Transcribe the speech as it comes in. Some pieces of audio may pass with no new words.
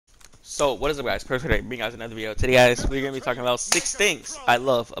So, what is up, guys? Perfect today, bring you guys another video. Today, guys, we're going to be talking about 6 things I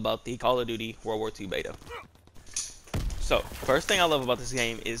love about the Call of Duty World War II beta. So, first thing I love about this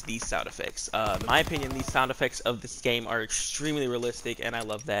game is the sound effects. In my opinion, the sound effects of this game are extremely realistic, and I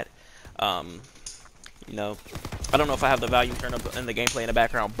love that. You know, I don't know if I have the volume turned up in the gameplay in the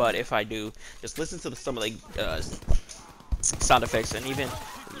background, but if I do, just listen to some of the sound effects, and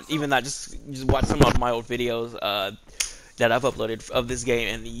even that, just watch some of my old videos that I've uploaded of this game,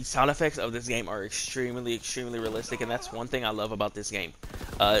 and the sound effects of this game are extremely realistic, and that's one thing I love about this game.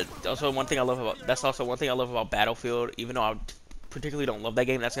 Also one thing I love about Battlefield. Even though I particularly don't love that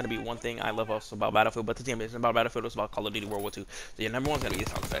game, that's gonna be one thing I love also about Battlefield. But the game isn't about Battlefield; it's about Call of Duty World War II. So yeah, number one's gonna be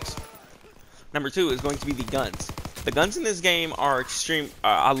the sound effects. Number two is going to be the guns. The guns in this game are extreme.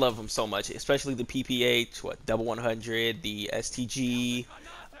 I love them so much, especially the PPH, Double 100, the STG,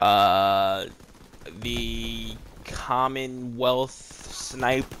 the Commonwealth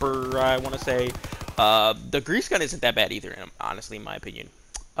Sniper, I want to say. The grease gun isn't that bad either, honestly, in my opinion.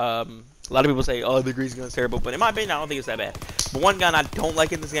 A lot of people say, oh, the grease gun is terrible, but in my opinion, I don't think it's that bad. But one gun I don't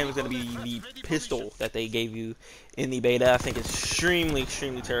like in this game is going to be the pistol that they gave you in the beta. I think it's extremely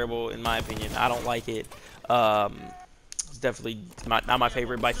terrible, in my opinion. I don't like it. It's definitely not my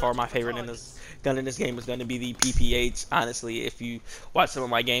favorite. By far, my favorite gun in this game is going to be the PPH. Honestly, if you watch some of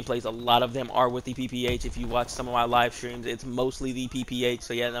my gameplays, a lot of them are with the PPH. If you watch some of my live streams, it's mostly the PPH.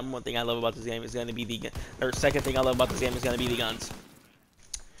 So yeah, number one thing I love about this game is going to be the, or second thing I love about this game is going to be the guns.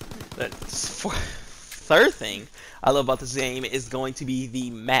 The third thing I love about this game is going to be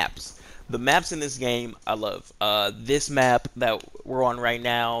the maps. The maps in this game I love. This map that we're on right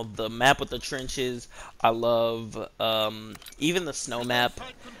now, the map with the trenches, I love. Even the snow map,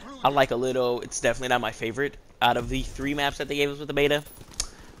 I like a little. It's definitely not my favorite out of the 3 maps that they gave us with the beta,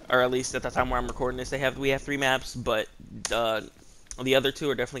 or at least at the time where I'm recording this, we have 3 maps. But the other 2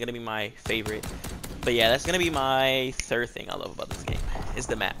 are definitely gonna be my favorite. But yeah, that's gonna be my third thing I love about this game, is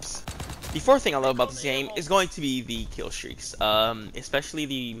the maps. The fourth thing I love about this game is going to be the kill streaks, especially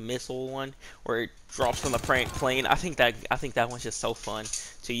the missile one where it drops from the plane. I think that one's just so fun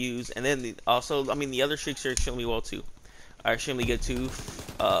to use. And then also, I mean, the other streaks are extremely good too.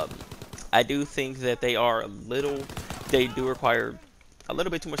 I do think that they do require a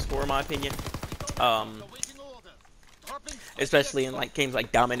little bit too much score in my opinion. Especially in like games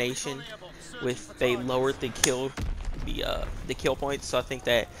like Domination, they lowered the kill points. So I think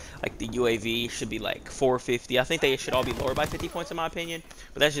that like the UAV should be like 450. I think they should all be lower by 50 points in my opinion,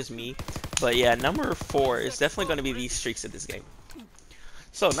 but that's just me. But yeah, number 4 is definitely going to be these streaks of this game.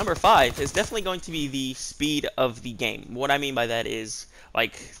 So number 5 is definitely going to be the speed of the game. What I mean by that is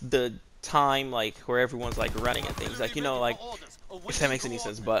like the time, like where everyone's like running and things, like, you know, like, if that makes any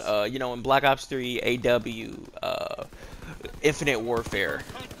sense. But you know, in Black Ops 3, AW, Infinite Warfare,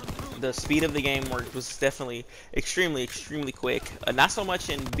 the speed of the game was definitely extremely quick. Not so much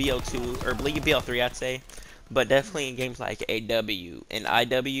in BO2 or BO3, I'd say, but definitely in games like AW and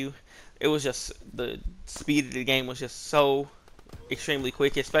IW, it was just, the speed of the game was just so extremely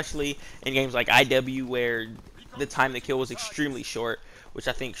quick, especially in games like IW where the time to kill was extremely short, which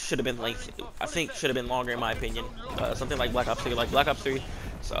I think should have been longer in my opinion. Something like Black Ops 3,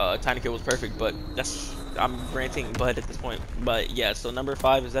 time to kill was perfect, but I'm ranting but at this point. But yeah, so number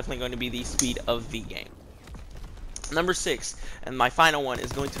 5 is definitely going to be the speed of the game. Number 6, and my final one,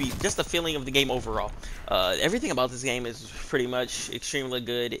 is going to be just the feeling of the game overall. Everything about this game is pretty much extremely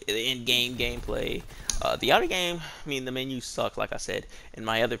good. In-game gameplay. The outer game, I mean, the menus suck, like I said in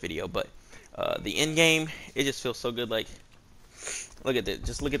my other video, but the in-game, it just feels so good. Like, look at it.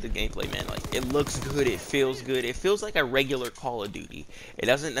 Just look at the gameplay, man. Like, it looks good. It feels good. It feels like a regular Call of Duty. It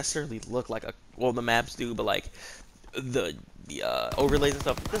doesn't necessarily look like well, the maps do, but like the overlays and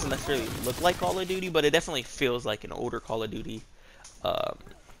stuff, it doesn't necessarily look like Call of Duty, but it definitely feels like an older Call of Duty,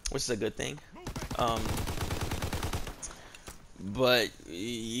 which is a good thing. But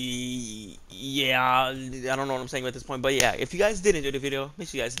yeah, I don't know what I'm saying at this point. But yeah, if you guys did enjoy the video, make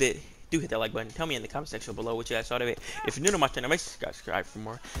sure you guys do hit that like button. Tell me in the comment section below what you guys thought of it. If you're new to my channel, make sure you guys subscribe for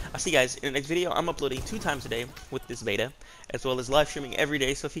more. I'll see you guys in the next video. I'm uploading 2 times a day with this beta, as well as live streaming every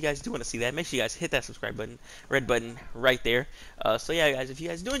day. So if you guys do want to see that, make sure you guys hit that subscribe button, red button right there. So yeah, guys, if you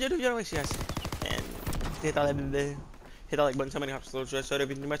guys do enjoy the video, make sure you guys and hit that like button. Tell me in the comments below what you guys thought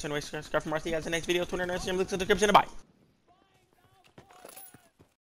of it. If you're new to my channel, make sure you guys subscribe for more. See you guys in the next video. Twitter, Instagram, links in the description. Bye.